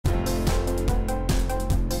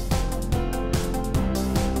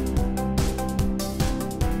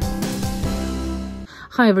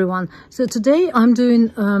Hi everyone. So today I'm doing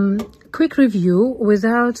quick review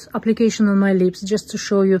without application on my lips, just to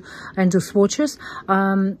show you and do swatches.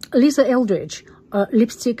 Lisa Eldridge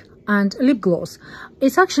lipstick and lip gloss.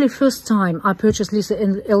 It's actually first time I purchased Lisa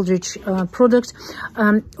Eldridge product.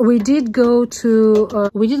 We did go to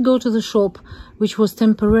the shop, which was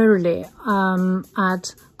temporarily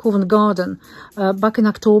at Covent Garden back in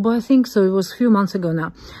October, I think. So it was a few months ago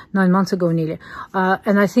now, 9 months ago nearly.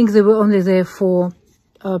 And I think they were only there for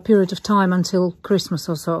a period of time until Christmas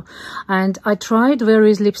or so. And I tried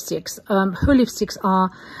various lipsticks. Her lipsticks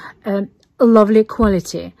are lovely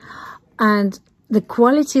quality. And the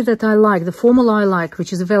quality that I like, the formula I like,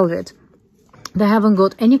 which is velvet, they haven't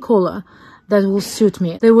got any color that will suit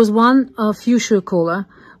me. There was one fuchsia color,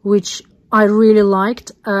 which I really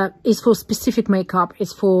liked. It's for specific makeup.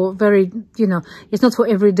 It's for very, you know, it's not for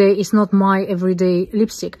everyday. It's not my everyday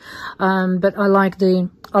lipstick. But I like the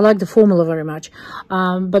formula very much.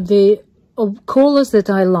 But the colors that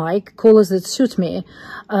I like, colors that suit me,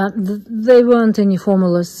 there weren't any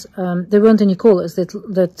formulas. There weren't any colors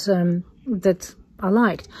that I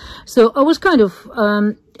liked. So I was kind of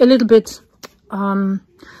a little bit,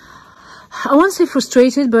 I won't say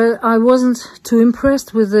frustrated, but I wasn't too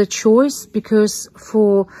impressed with the choice, because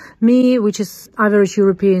for me, which is average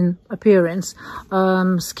European appearance,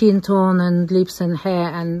 skin tone and lips and hair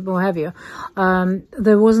and what have you,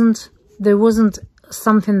 there wasn't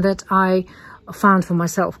something that I found for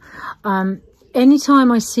myself.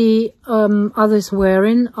 Anytime I see others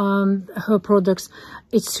wearing her products,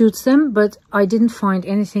 it suits them, but I didn't find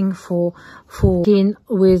anything for skin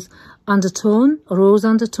with undertone, rose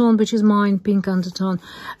undertone, which is mine, pink undertone.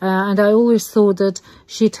 And I always thought that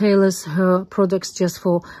she tailors her products just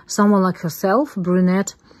for someone like herself,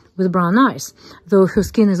 brunette with brown eyes, though her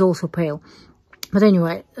skin is also pale. But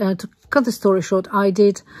anyway, to cut the story short, I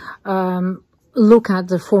did look at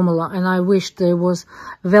the formula, and I wished there was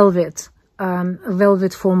velvet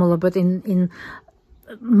formula, but in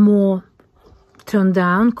more turned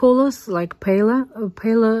down colors, like paler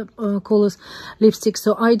colors lipstick.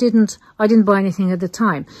 So I didn't buy anything at the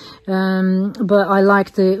time, but I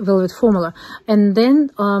liked the velvet formula. And then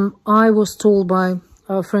I was told by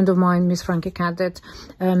a friend of mine, Miss Frankie Cat, that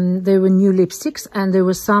there were new lipsticks and there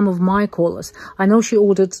were some of my colors. I know she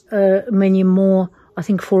ordered many more, I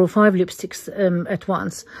think 4 or 5 lipsticks at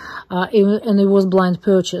once, and it was blind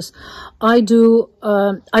purchase. I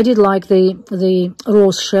did like the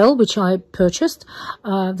rose shell, which I purchased,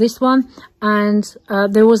 this one, and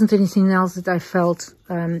there wasn't anything else that I felt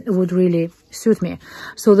would really suit me.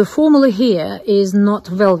 So the formula here is not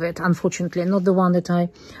velvet, unfortunately, not the one that I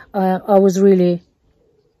was really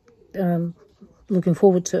looking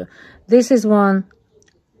forward to. This is one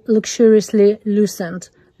luxuriously lucent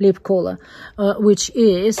lip color, which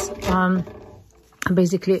is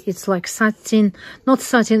basically, it's like satin, not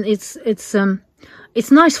satin,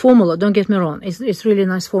 it's nice formula, don't get me wrong, it's really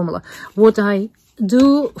nice formula. What I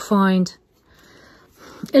do find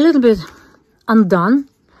a little bit undone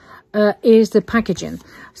is the packaging.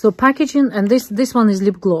 So packaging, and this one is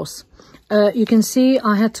lip gloss. You can see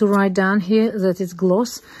I had to write down here that it's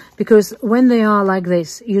gloss, because when they are like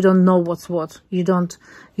this, you don't know what's what.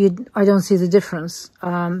 I don't see the difference.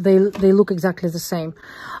 They look exactly the same.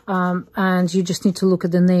 And you just need to look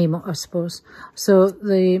at the name, I suppose. So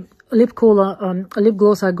the lip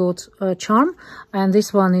gloss I got Charm, and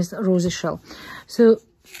this one is Rosy Shell. So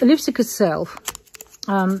the lipstick itself,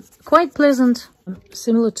 quite pleasant,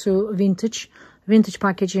 similar to vintage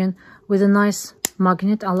packaging with a nice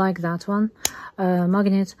magnet. I like that one,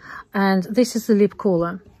 magnet. And this is the lip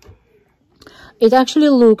color. It actually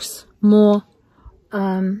looks more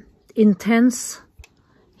intense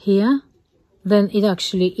here than it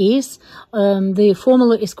actually is. The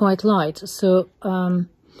formula is quite light, so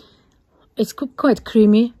it's quite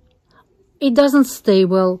creamy. It doesn't stay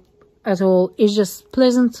well at all. It's just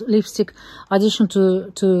pleasant lipstick addition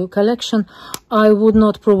to collection. I would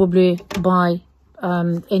not probably buy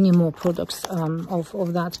any more products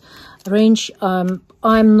of that range.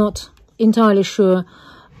 I'm not entirely sure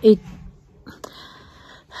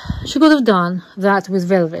she could have done that with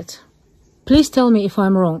velvet. Please tell me if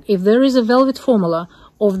I'm wrong. If there is a velvet formula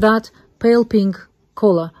of that pale pink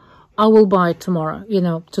color, I will buy it tomorrow, you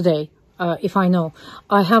know, today, if I know.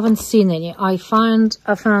 I haven't seen any. I found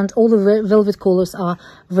all the velvet colors are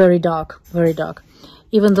very dark, very dark.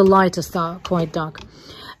 Even the lightest are quite dark.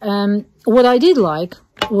 What I did like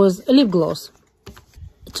was a lip gloss.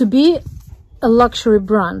 To be a luxury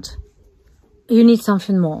brand, you need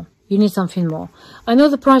something more. you need something more. I know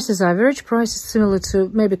the price is average. Price is similar to,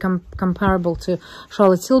 maybe comparable to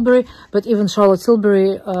Charlotte Tilbury, but even Charlotte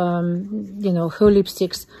Tilbury, you know, her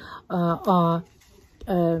lipsticks are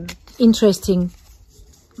interesting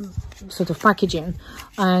sort of packaging.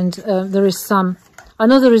 And there is some, I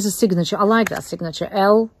know there is a signature. I like that signature,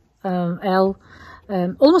 L,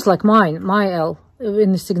 almost like mine, my L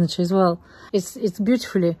in the signature as well. It's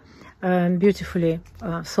beautifully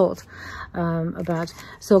thought about.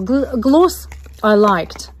 So gloss I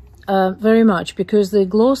liked very much, because the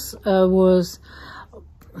gloss was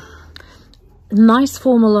nice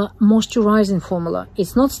formula, moisturizing formula.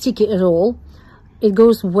 It's not sticky at all. It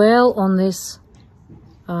goes well on this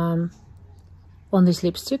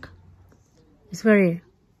lipstick. It's very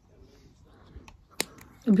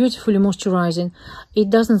beautifully moisturizing. It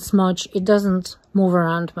doesn't smudge, it doesn't move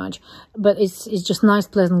around much, but it's just nice,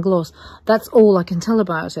 pleasant gloss. That's all I can tell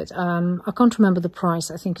about it. I can't remember the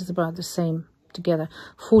price. I think it's about the same together,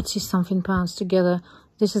 40 something pounds together.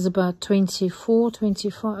 This is about 24,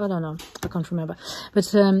 25, I don't know, I can't remember.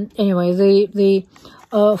 But anyway, the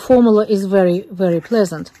formula is very, very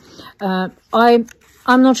pleasant. I'm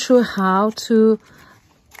not sure how to,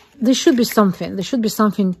 there should be something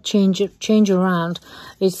change around.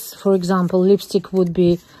 It's, for example, lipstick would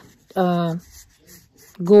be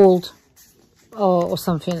gold or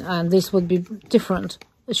something, and this would be different.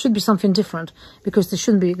 It should be something different, because they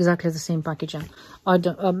shouldn't be exactly the same packaging. I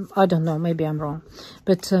don't know, maybe I'm wrong,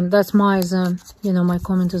 but that's my you know, my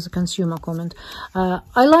comment as a consumer comment.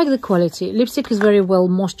 I like the quality. Lipstick is very well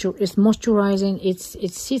it's moisturizing. It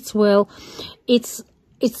sits well. It's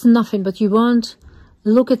nothing, but you won't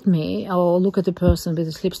look at me or look at the person with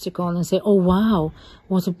this lipstick on and say, oh wow,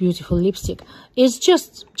 what a beautiful lipstick. It's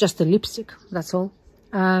just a lipstick, that's all.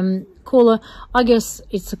 Color, I guess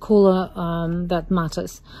it's a color that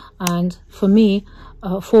matters. And for me,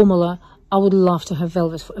 formula, I would love to have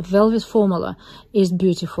velvet. Velvet formula is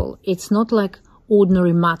beautiful. It's not like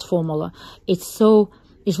ordinary matte formula. It's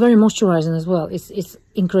very moisturizing as well. It's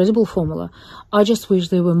incredible formula. I just wish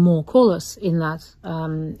there were more colors in that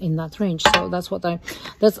range. So that's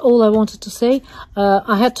all I wanted to say.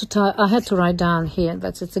 I had to write down here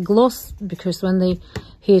that it's a gloss, because when they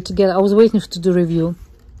here together, I was waiting to do review.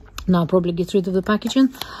 Now probably get rid of the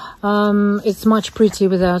packaging. It's much prettier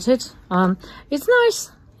without it. It's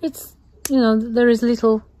nice. It's, you know, there is a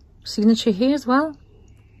little signature here as well.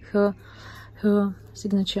 Her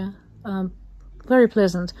signature. Very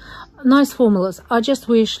pleasant. Nice formulas. I just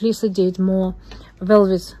wish Lisa did more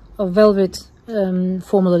velvet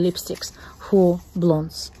formula lipsticks for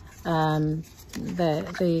blondes.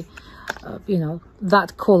 You know,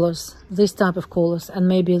 that colors, this type of colors, and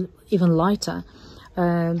maybe even lighter.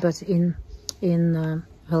 But in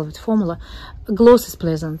velvet formula. Gloss is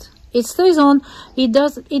pleasant. It stays on. It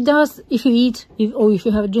does. If you eat or if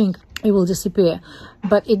you have a drink, it will disappear.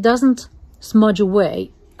 But it doesn't smudge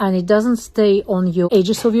away, and it doesn't stay on your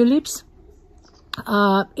edges of your lips.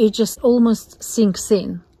 It just almost sinks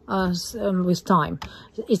in with time.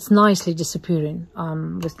 It's nicely disappearing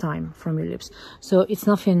with time from your lips. So it's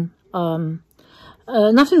nothing.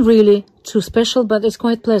 Nothing really too special, but it's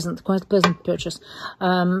quite pleasant purchase.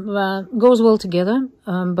 Goes well together,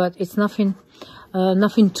 but it's nothing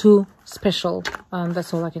too special.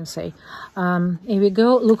 That's all I can say. Here we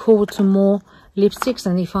go. Look forward to more lipsticks,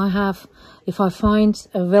 and if I find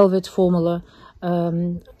a velvet formula,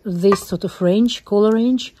 this sort of range, color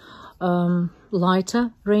range,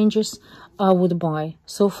 lighter ranges, I would buy.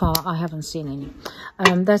 So far, I haven't seen any.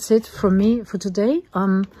 That's it from me for today.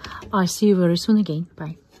 I see you very soon again.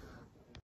 Bye.